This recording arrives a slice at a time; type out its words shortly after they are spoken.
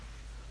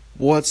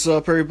What's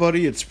up,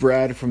 everybody? It's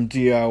Brad from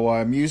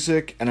DIY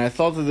Music, and I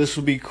thought that this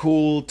would be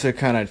cool to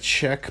kind of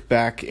check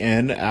back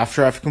in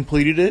after I've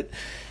completed it.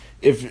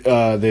 If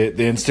the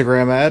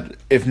Instagram ad,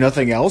 if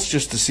nothing else,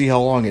 just to see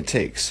how long it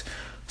takes.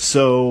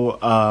 So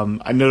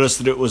I noticed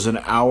that it was an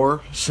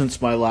hour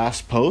since my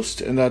last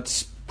post, and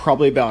that's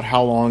probably about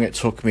how long it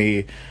took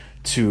me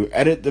to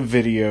edit the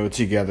video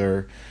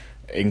together,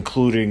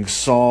 including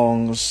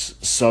songs,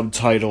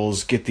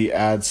 subtitles, get the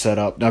ad set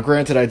up. Now,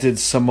 granted, I did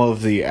some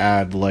of the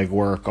ad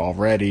legwork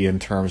already in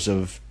terms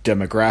of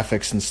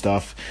demographics and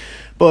stuff,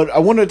 but I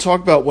wanted to talk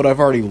about what I've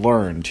already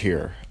learned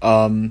here.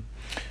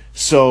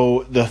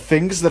 So the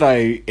things that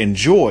I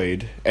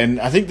enjoyed, and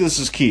I think this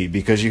is key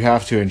because you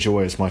have to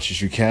enjoy as much as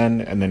you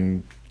can and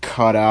then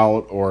cut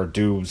out or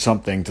do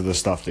something to the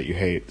stuff that you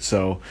hate.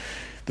 So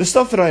the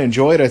stuff that I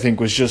enjoyed, I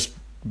think, was just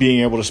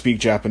being able to speak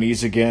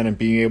Japanese again and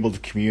being able to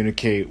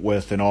communicate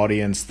with an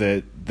audience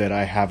that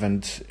I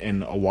haven't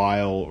in a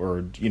while,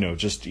 or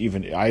just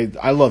even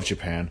I love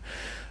Japan,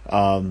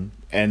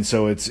 and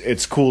so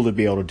it's cool to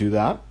be able to do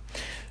that.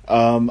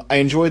 I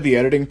enjoyed the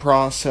editing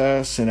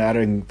process and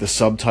adding the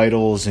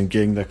subtitles and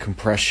getting the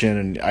compression,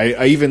 and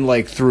I even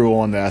threw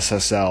on the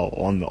SSL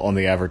on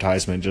the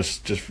advertisement,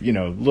 just a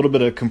little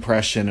bit of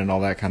compression and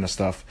all that kind of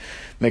stuff,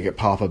 make it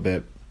pop a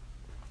bit.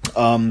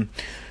 The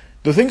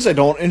things I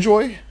don't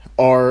enjoy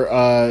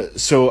are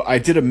so I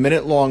did a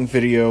minute-long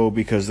video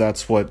because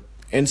that's what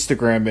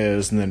Instagram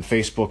is, and then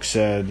Facebook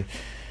said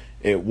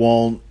it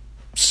won't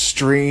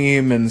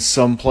stream in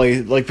some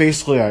place.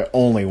 Basically, I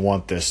only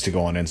want this to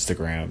go on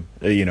Instagram,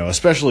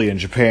 especially in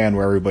Japan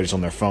where everybody's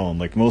on their phone.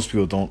 Most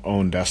people don't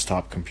own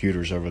desktop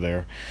computers over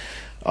there.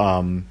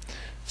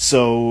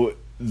 So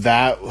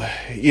that,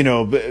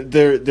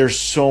 there's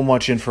so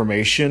much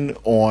information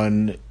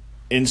on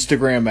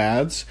Instagram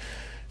ads.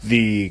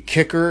 The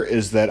kicker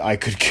is that I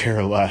could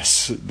care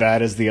less.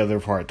 That is the other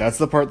part. That's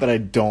the part that I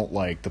don't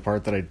like, the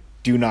part that I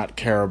do not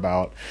care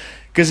about.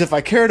 Because if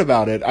I cared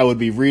about it, I would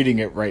be reading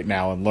it right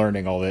now and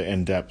learning all the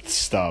in-depth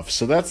stuff.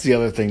 So that's the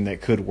other thing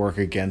that could work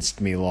against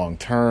me long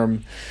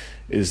term,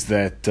 is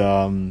that,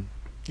 the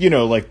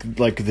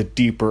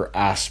deeper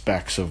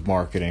aspects of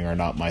marketing are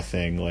not my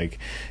thing.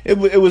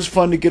 It was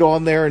fun to get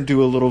on there and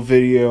do a little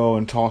video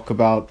and talk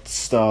about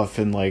stuff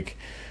and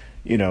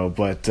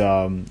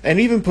and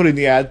even putting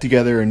the ad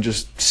together and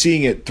just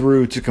seeing it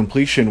through to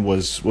completion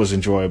was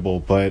enjoyable.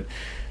 But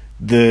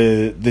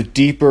the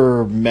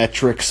deeper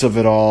metrics of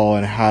it all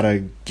and how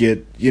to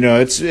get,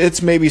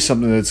 it's maybe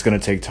something that's going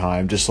to take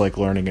time, just like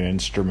learning an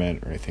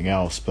instrument or anything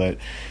else. But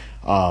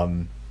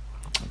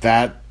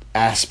that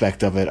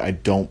aspect of it I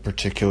don't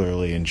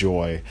particularly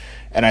enjoy.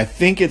 And I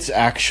think it's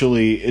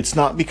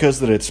not because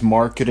that it's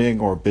marketing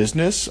or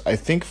business. I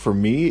think for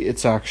me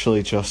it's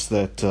actually just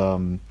that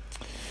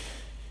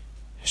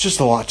it's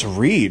just a lot to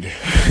read.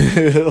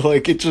 And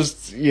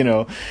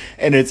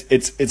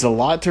it's a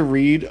lot to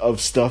read of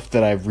stuff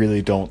that I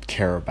really don't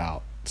care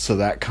about. So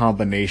that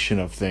combination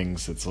of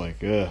things, it's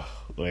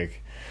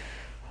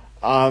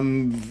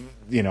I'm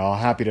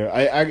happy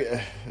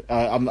to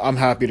I'm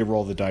happy to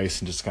roll the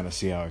dice and just kind of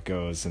see how it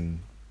goes, and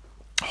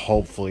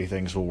hopefully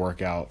things will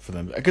work out for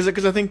them, because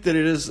I think that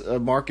it is a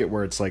market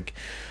where it's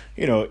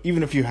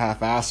even if you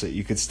half-ass it,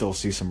 you could still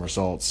see some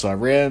results. So I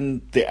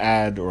ran the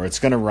ad, or it's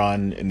going to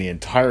run in the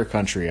entire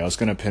country. I was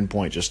going to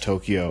pinpoint just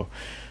Tokyo,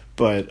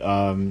 but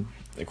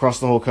across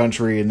the whole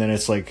country. And then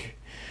it's I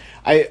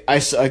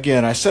set a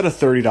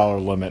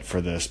 $30 limit for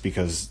this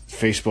because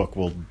Facebook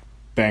will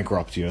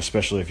bankrupt you,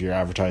 especially if you're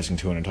advertising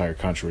to an entire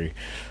country.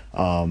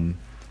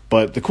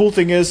 But the cool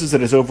thing is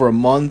that it's over a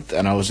month,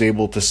 and I was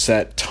able to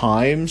set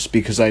times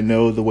because I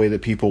know the way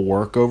that people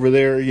work over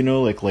there,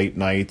 late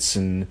nights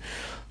and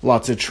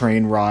lots of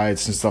train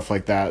rides and stuff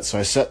like that. So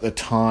I set the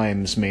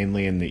times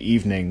mainly in the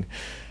evening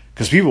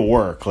because people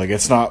work.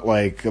 It's not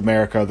like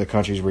America, the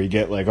countries where you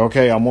get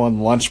okay, I'm on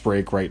lunch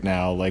break right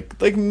now.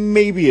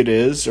 Maybe it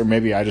is, or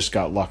maybe I just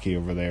got lucky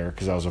over there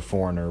because I was a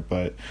foreigner.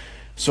 But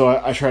so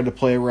I tried to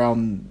play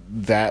around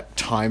that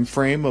time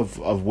frame of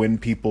when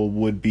people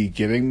would be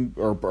giving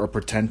or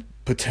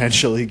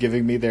potentially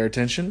giving me their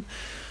attention.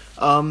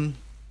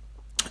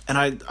 And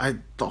I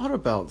thought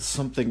about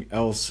something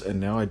else, and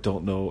now I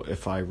don't know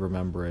if I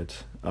remember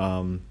it.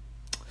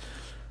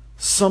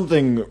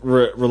 Something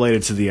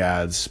related to the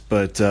ads,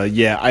 but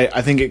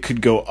I think it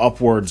could go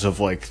upwards of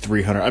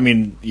 300. I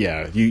mean,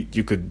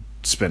 you could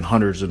spend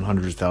hundreds and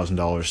hundreds of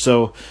 $1,000s.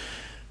 So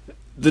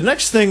the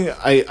next thing,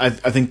 I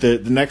think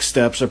that the next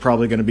steps are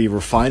probably going to be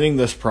refining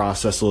this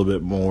process a little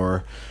bit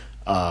more.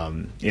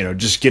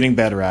 Just getting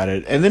better at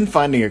it, and then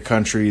finding a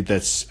country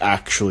that's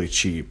actually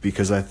cheap,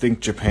 because I think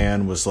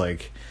Japan was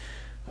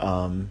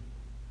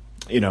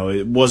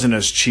it wasn't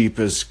as cheap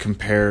as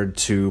compared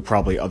to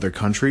probably other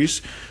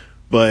countries.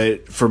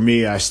 But for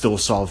me, I still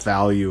saw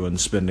value in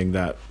spending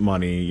that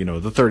money,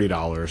 the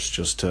 $30,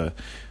 just to,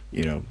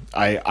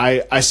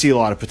 I see a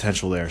lot of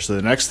potential there. So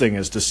the next thing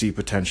is to see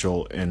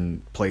potential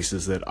in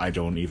places that I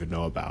don't even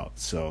know about.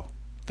 So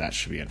that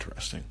should be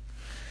interesting.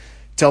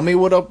 Tell me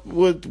what up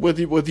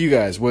with you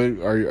guys. What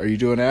are you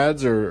doing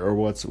ads or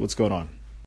what's going on?